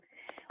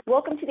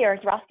Welcome to the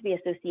Arthroscopy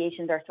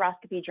Association's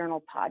Arthroscopy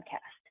Journal podcast.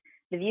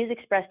 The views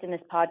expressed in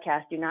this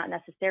podcast do not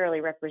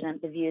necessarily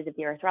represent the views of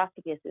the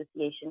Arthroscopy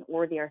Association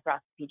or the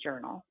Arthroscopy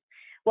Journal.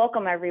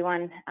 Welcome,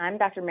 everyone. I'm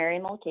Dr. Mary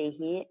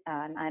Mulcahy,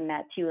 and I'm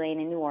at Tulane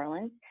in New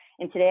Orleans.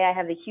 And today I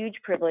have the huge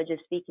privilege of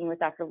speaking with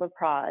Dr.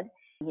 LaPrade.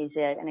 He's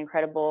an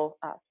incredible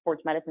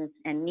sports medicine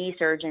and knee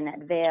surgeon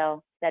at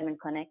Vail Steadman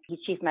Clinic. He's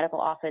Chief Medical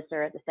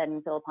Officer at the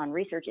Steadman Philippon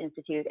Research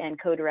Institute and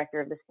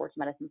co-director of the Sports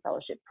Medicine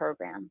Fellowship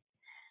Program.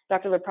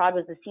 Dr. LaPrade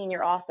was the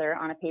senior author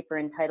on a paper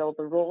entitled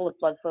The Role of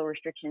Blood Flow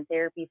Restriction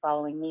Therapy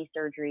Following Knee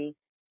Surgery,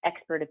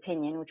 Expert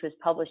Opinion, which was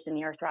published in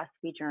the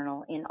Arthroscopy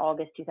Journal in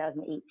August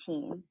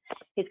 2018.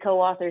 His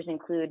co-authors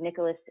include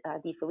Nicholas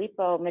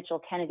DiFilippo,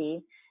 Mitchell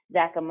Kennedy,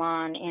 Zach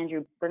Amon,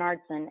 Andrew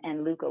Bernardson,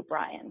 and Luke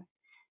O'Brien.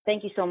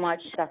 Thank you so much,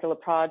 Dr.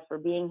 LaPrade, for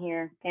being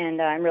here, and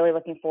I'm really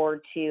looking forward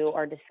to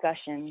our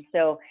discussion.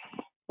 So,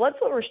 blood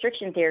flow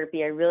restriction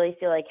therapy, I really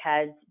feel like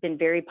has been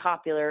very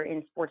popular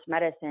in sports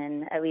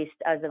medicine, at least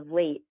as of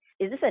late.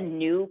 Is this a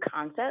new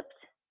concept?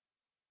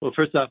 Well,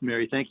 first off,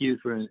 Mary, thank you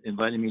for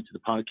inviting me to the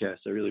podcast.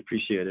 I really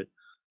appreciate it.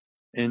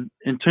 And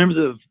in terms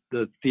of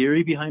the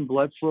theory behind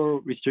blood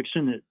flow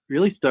restriction, it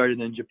really started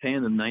in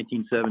Japan in the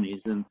 1970s,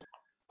 and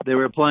they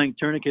were applying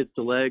tourniquets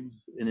to legs,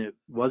 and it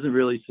wasn't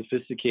really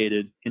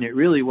sophisticated. And it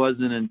really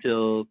wasn't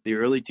until the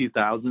early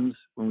 2000s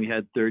when we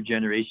had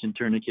third-generation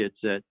tourniquets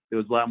that there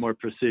was a lot more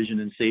precision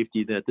and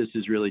safety that this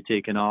has really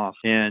taken off.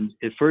 And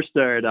it first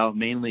started out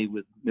mainly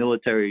with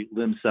military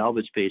limb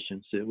salvage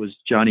patients. It was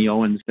Johnny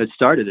Owens that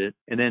started it.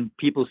 And then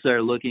people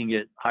started looking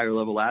at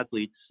higher-level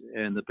athletes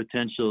and the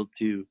potential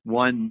to,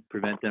 one,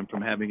 prevent them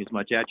from having as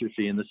much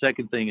atrophy. And the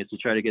second thing is to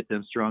try to get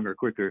them stronger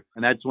quicker.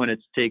 And that's when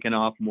it's taken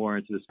off more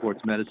into the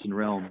sports medicine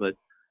realm. But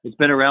it's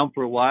been around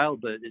for a while,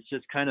 but it's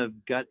just kind of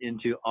got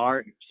into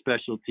our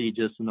specialty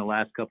just in the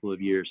last couple of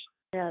years.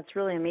 Yeah, it's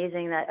really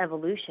amazing, that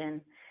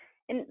evolution.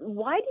 And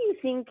why do you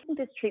think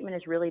this treatment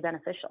is really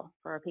beneficial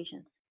for our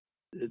patients?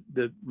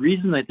 The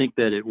reason I think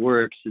that it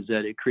works is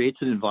that it creates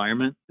an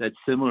environment that's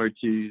similar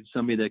to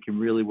somebody that can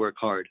really work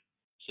hard.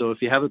 So if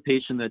you have a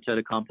patient that's had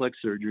a complex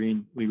surgery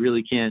and we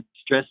really can't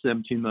stress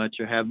them too much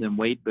or have them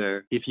weight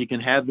bear, if you can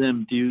have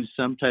them do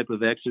some type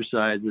of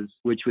exercises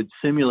which would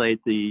simulate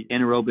the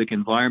anaerobic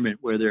environment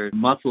where their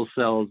muscle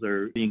cells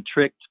are being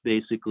tricked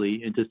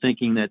basically into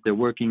thinking that they're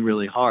working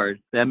really hard,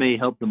 that may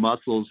help the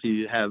muscles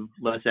to have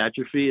less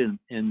atrophy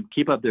and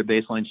keep up their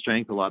baseline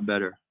strength a lot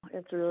better.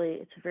 It's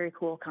a very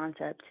cool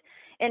concept.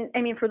 And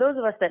I mean, for those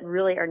of us that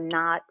really are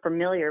not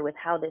familiar with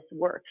how this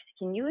works,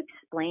 can you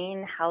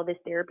explain how this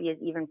therapy is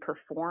even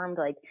performed,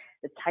 like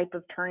the type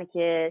of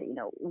tourniquet,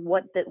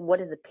 what does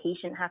the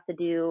patient have to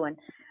do, and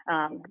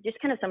just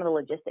kind of some of the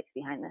logistics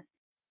behind this?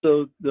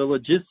 So the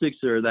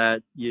logistics are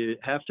that you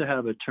have to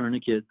have a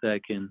tourniquet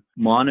that can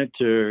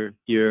monitor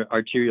your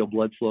arterial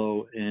blood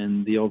flow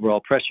and the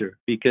overall pressure,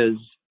 because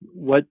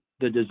what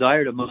the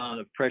desired amount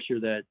of pressure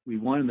that we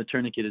want in the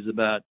tourniquet is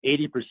about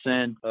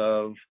 80%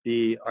 of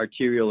the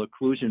arterial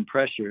occlusion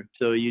pressure.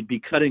 So you'd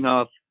be cutting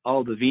off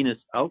all the venous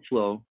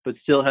outflow, but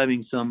still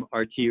having some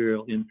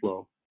arterial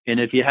inflow. And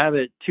if you have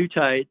it too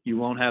tight, you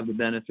won't have the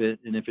benefit.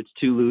 And if it's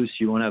too loose,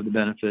 you won't have the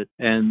benefit.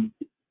 And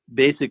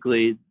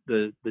basically,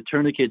 the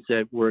tourniquets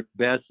that work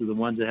best are the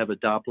ones that have a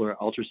Doppler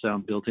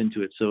ultrasound built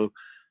into it. So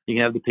you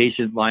can have the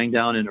patient lying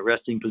down in a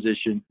resting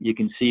position. You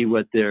can see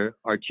what their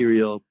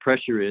arterial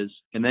pressure is,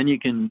 and then you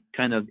can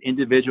kind of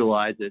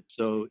individualize it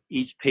so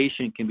each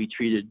patient can be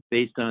treated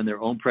based on their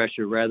own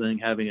pressure rather than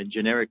having a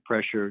generic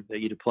pressure that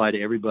you'd apply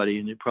to everybody,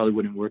 and it probably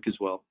wouldn't work as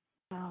well.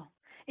 Wow.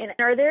 And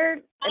are there,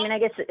 I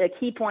guess a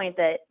key point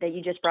that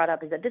you just brought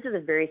up is that this is a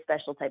very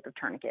special type of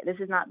tourniquet. This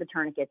is not the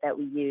tourniquet that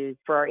we use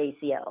for our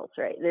ACLs,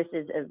 right? This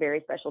is a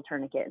very special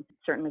tourniquet. It's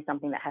certainly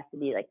something that has to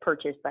be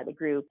purchased by the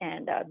group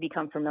and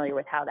become familiar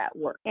with how that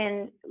works.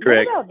 And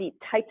Correct. What about the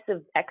types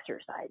of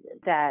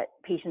exercises that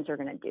patients are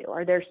going to do?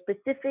 Are there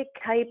specific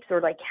types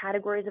or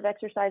categories of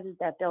exercises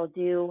that they'll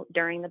do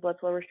during the blood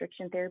flow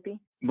restriction therapy?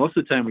 Most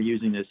of the time we're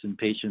using this in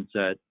patients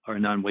that are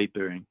non-weight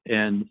bearing.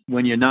 And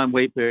when you're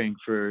non-weight bearing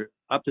for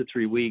up to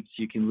 3 weeks,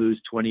 you can lose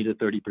 20 to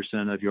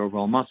 30% of your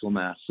overall muscle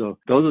mass. So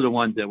those are the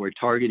ones that we're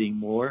targeting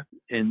more,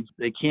 and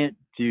they can't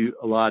do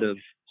a lot of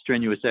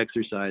strenuous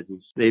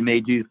exercises. They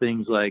may do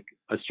things like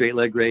a straight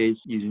leg raise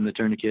using the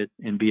tourniquet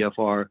in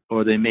BFR,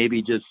 or they may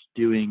be just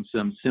doing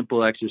some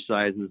simple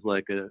exercises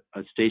like a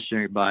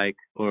stationary bike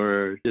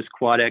or just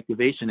quad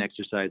activation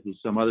exercises,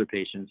 some other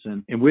patients.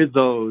 And with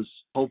those,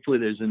 hopefully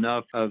there's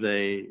enough of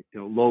a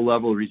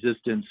low-level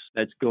resistance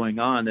that's going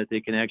on that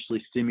they can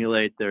actually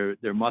stimulate their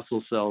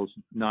muscle cells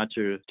not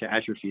to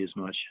atrophy as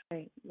much.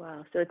 Right.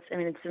 Wow. So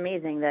it's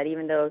amazing that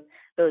even though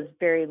those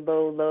very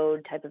low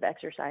load type of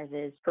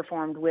exercises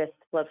performed with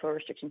blood flow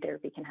restriction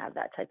therapy can have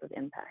that type of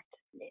impact.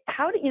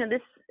 how do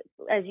this,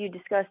 as you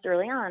discussed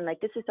early on, like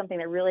this is something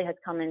that really has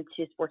come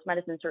into sports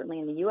medicine, certainly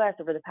in the U.S.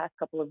 over the past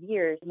couple of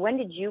years. When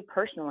did you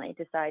personally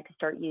decide to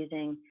start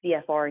using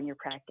BFR in your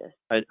practice?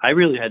 I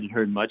really hadn't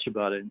heard much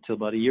about it until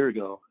about a year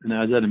ago. And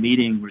I was at a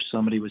meeting where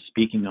somebody was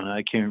speaking on it.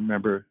 I can't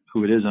remember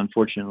who it is,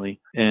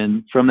 unfortunately.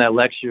 And from that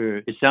lecture,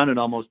 it sounded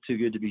almost too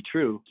good to be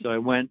true. So I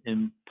went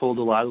and pulled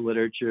a lot of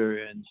literature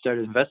and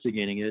started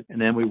investigating it. And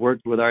then we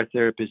worked with our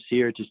therapists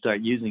here to start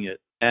using it.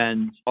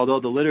 And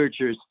although the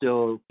literature is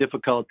still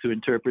difficult to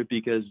interpret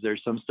because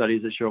there's some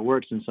studies that show it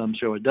works and some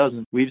show it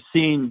doesn't, we've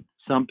seen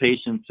some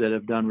patients that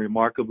have done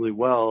remarkably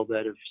well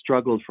that have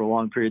struggled for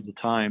long periods of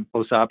time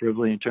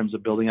postoperatively in terms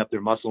of building up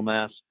their muscle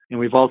mass. And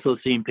we've also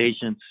seen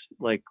patients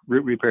like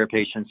root repair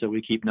patients that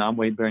we keep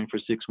non-weight bearing for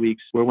 6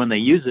 weeks, where when they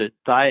use it,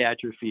 thigh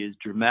atrophy is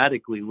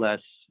dramatically less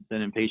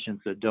than in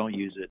patients that don't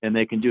use it. And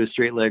they can do a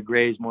straight leg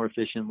raise more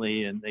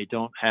efficiently, and they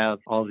don't have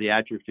all the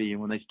atrophy. And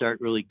when they start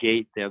really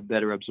gait, they have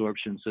better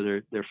absorption, so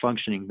they're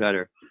functioning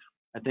better.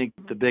 I think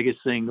the biggest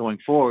thing going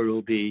forward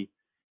will be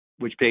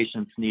which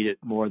patients need it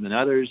more than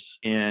others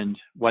and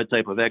what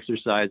type of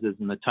exercises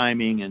and the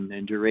timing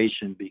and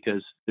duration,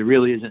 because there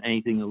really isn't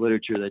anything in the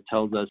literature that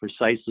tells us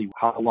precisely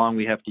how long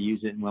we have to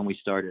use it and when we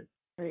start it.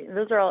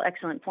 Those are all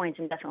excellent points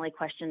and definitely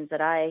questions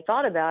that I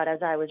thought about as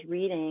I was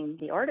reading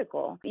the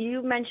article.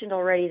 You mentioned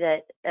already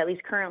that, at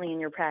least currently in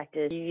your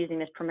practice, you're using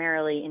this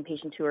primarily in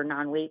patients who are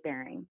non-weight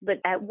bearing. But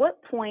at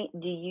what point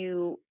do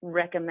you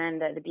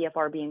recommend that the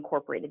BFR be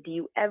incorporated? Do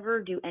you ever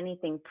do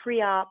anything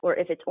pre-op, or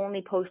if it's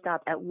only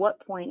post-op, at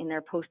what point in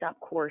their post-op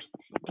course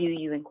do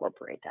you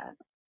incorporate that?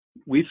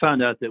 We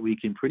found out that we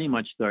can pretty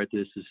much start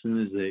this as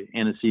soon as the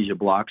anesthesia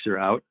blocks are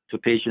out. If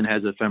a patient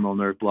has a femoral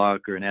nerve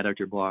block or an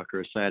adductor block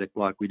or a sciatic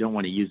block, we don't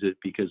want to use it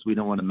because we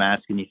don't want to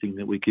mask anything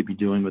that we could be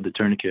doing with the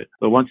tourniquet.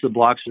 But once the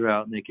blocks are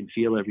out and they can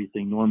feel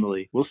everything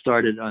normally, we'll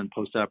start it on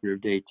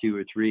postoperative day 2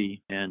 or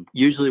 3. And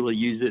usually we'll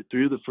use it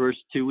through the first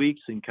 2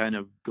 weeks and kind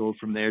of go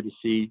from there to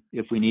see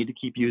if we need to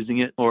keep using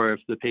it or if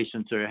the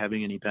patients are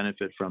having any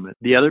benefit from it.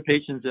 The other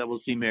patients that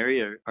we'll see,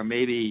 Mary, are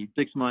maybe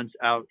 6 months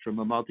out from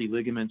a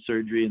multi-ligament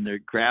surgery and their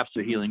grafts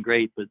are healing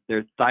great, but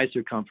their thigh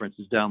circumference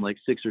is down like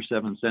 6 or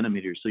 7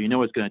 centimeters. So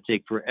it's going to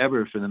take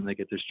forever for them to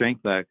get their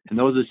strength back. And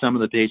those are some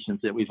of the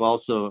patients that we've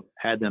also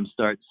had them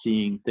start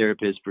seeing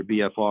therapists for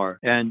BFR.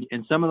 And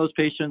in some of those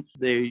patients,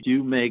 they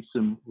do make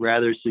some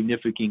rather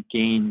significant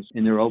gains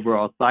in their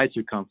overall thigh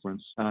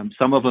circumference.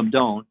 Some of them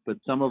don't, but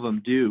some of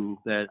them do,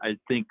 that I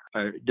think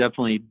are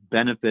definitely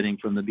benefiting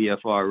from the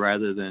BFR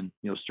rather than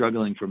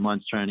struggling for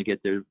months trying to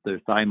get their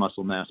thigh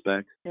muscle mass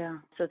back. Yeah,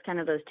 so it's kind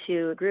of those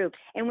two groups.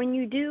 And when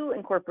you do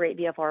incorporate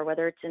BFR,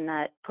 whether it's in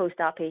that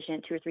post-op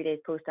patient 2 or 3 days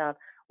post-op,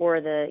 or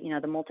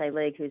the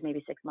multi-leg who's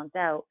maybe 6 months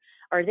out,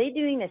 are they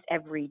doing this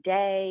every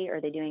day?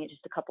 Are they doing it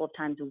just a couple of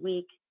times a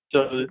week?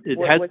 So it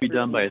has to be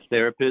done by a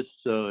therapist,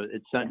 so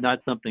it's not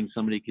something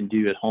somebody can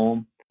do at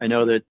home. I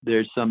know that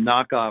there's some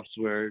knockoffs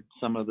where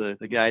some of the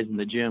guys in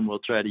the gym will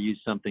try to use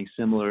something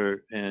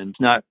similar, and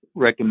it's not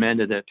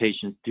recommended that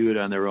patients do it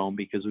on their own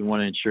because we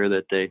want to ensure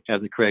that they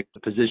have the correct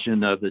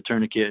position of the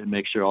tourniquet and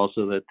make sure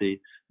also that the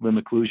limb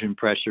occlusion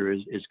pressure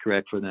is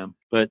correct for them.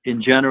 But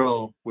in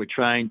general, we're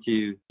trying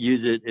to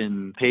use it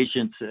in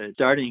patients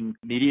starting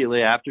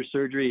immediately after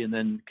surgery and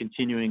then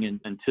continuing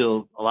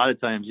until a lot of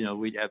times,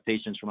 we have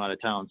patients from out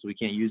of town, so we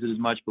can't use it as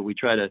much, but we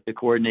try to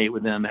coordinate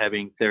with them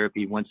having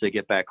therapy once they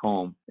get back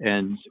home.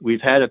 And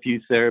we've had a few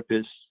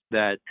therapists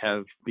that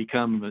have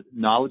become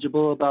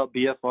knowledgeable about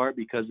BFR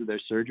because of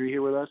their surgery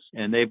here with us,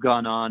 and they've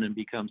gone on and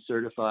become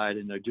certified,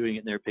 and they're doing it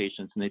in their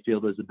patients, and they feel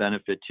there's a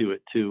benefit to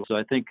it too. So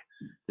I think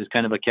there's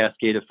kind of a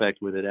cascade effect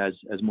with it as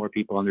more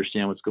people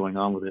understand what's going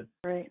on with it.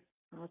 Right.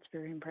 Well, that's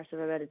very impressive.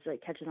 I bet it's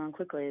like catches on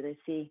quickly. They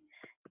see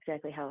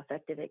exactly how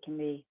effective it can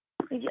be.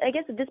 I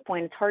guess at this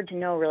point, it's hard to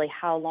know really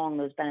how long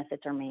those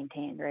benefits are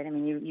maintained, right? I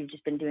mean, you've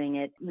just been doing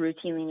it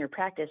routinely in your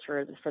practice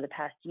for the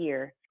past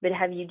year. But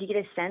do you get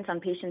a sense on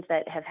patients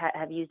that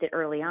have used it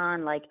early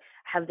on? Like,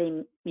 have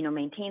they,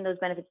 maintained those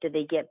benefits? Did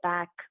they get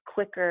back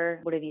quicker?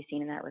 What have you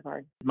seen in that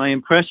regard? My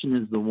impression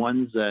is the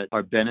ones that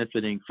are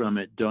benefiting from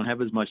it don't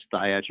have as much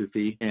thigh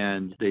atrophy,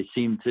 and they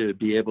seem to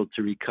be able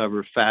to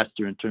recover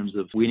faster in terms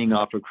of weaning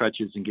off of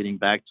crutches and getting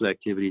back to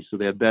activity. So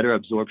they have better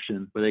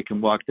absorption where they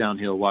can walk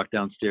downhill, walk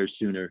downstairs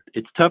sooner.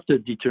 It's tough to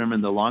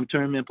determine the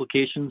long-term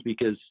implications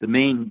because the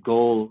main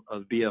goal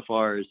of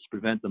BFR is to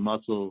prevent the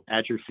muscle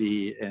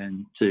atrophy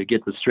and to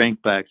get the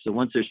strength back. So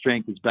once their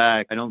strength is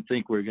back, I don't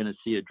think we're going to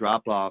see a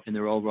drop-off in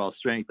their overall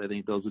strength. I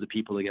think those are the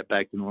people that get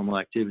back to normal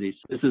activities.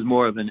 This is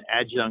more of an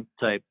adjunct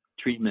type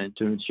treatment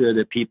to ensure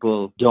that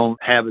people don't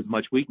have as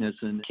much weakness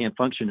and can't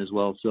function as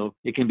well. So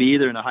it can be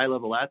either in a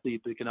high-level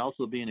athlete, but it can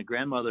also be in a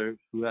grandmother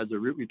who has a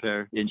root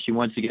repair and she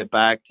wants to get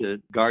back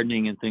to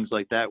gardening and things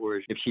like that, where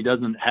if she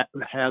doesn't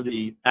have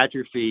the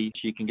atrophy,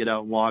 she can get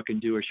out and walk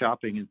and do her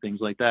shopping and things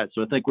like that.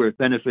 So I think we're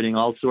benefiting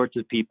all sorts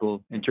of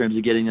people in terms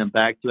of getting them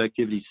back to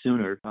activity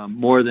sooner,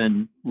 more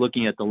than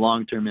looking at the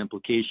long-term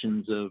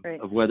implications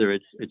of whether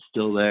it's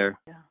still there.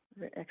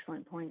 Yeah,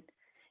 excellent point.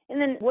 And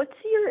then what's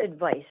your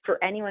advice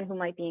for anyone who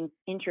might be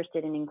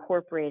interested in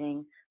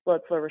incorporating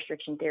blood flow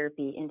restriction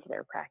therapy into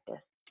their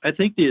practice? I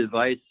think the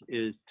advice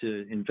is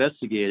to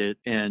investigate it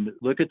and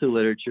look at the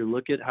literature,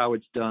 look at how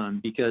it's done,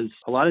 because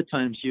a lot of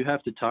times you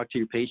have to talk to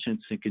your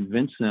patients and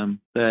convince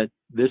them that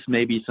this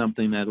may be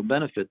something that will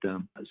benefit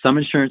them. Some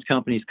insurance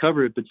companies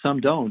cover it, but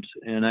some don't.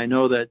 And I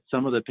know that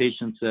some of the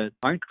patients that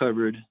aren't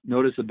covered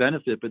notice a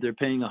benefit, but they're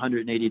paying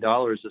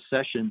 $180 a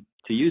session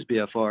to use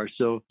BFR.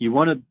 So you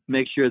want to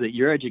make sure that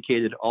you're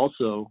educated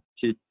also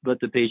to let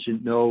the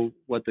patient know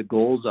what the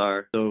goals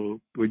are. So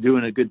we're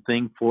doing a good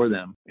thing for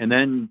them. And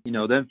then,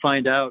 then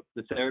find out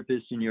the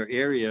therapist in your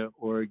area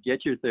or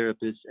get your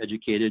therapist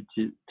educated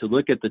to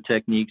look at the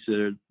techniques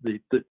that are the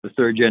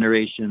third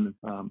generation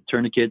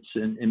tourniquets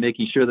and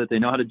making sure that they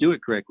know how to do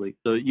it correctly.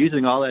 So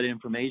using all that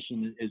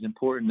information is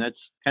important. That's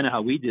kind of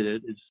how we did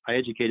it. Is I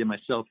educated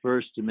myself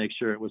first to make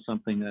sure it was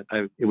something that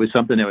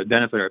would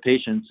benefit our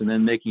patients, and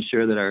then making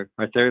sure that our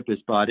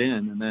therapists bought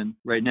in. And then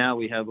right now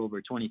we have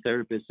over 20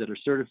 therapists that are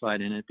certified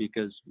in it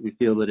because we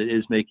feel that it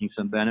is making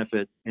some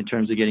benefit in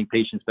terms of getting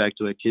patients back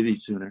to activity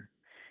sooner.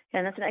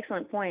 And that's an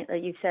excellent point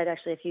that you've said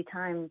actually a few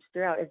times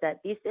throughout, is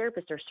that these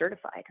therapists are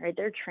certified, right?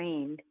 They're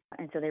trained,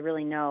 and so they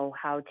really know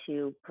how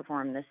to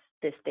perform this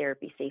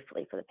therapy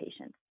safely for the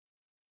patient.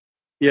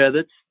 Yeah,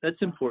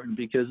 that's important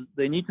because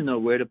they need to know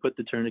where to put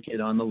the tourniquet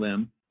on the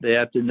limb. They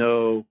have to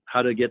know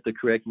how to get the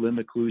correct limb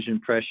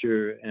occlusion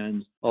pressure,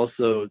 and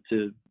also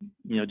to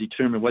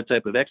determine what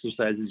type of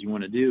exercises you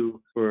want to do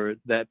for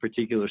that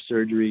particular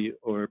surgery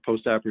or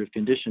postoperative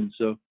condition.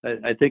 So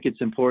I think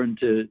it's important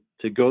to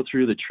go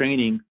through the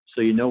training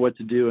so you know what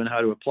to do and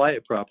how to apply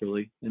it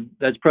properly. And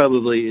that's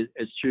probably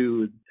as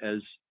true as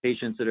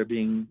patients that are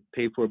being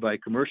paid for by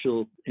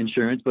commercial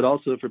insurance, but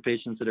also for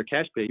patients that are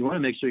cash paid. You want to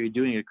make sure you're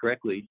doing it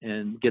correctly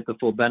and get the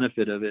full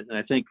benefit of it. And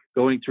I think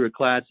going through a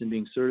class and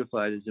being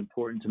certified is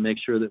important to make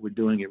sure that we're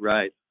doing it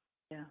right.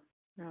 Yeah,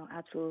 no,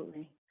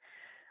 absolutely.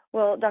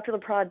 Well, Dr.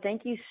 LaPrade,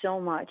 thank you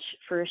so much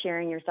for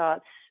sharing your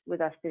thoughts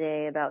with us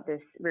today about this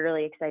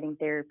really exciting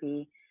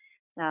therapy.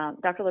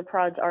 Dr.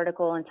 LaPrade's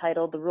article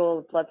entitled "The Role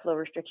of Blood Flow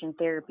Restriction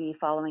Therapy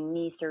Following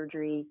Knee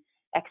Surgery,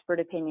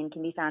 Expert Opinion"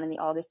 can be found in the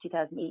August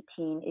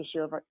 2018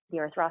 issue of the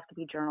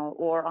Arthroscopy Journal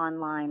or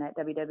online at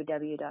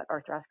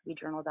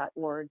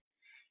www.arthroscopyjournal.org.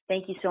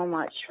 Thank you so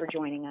much for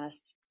joining us.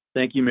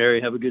 Thank you,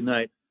 Mary. Have a good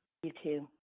night. You too.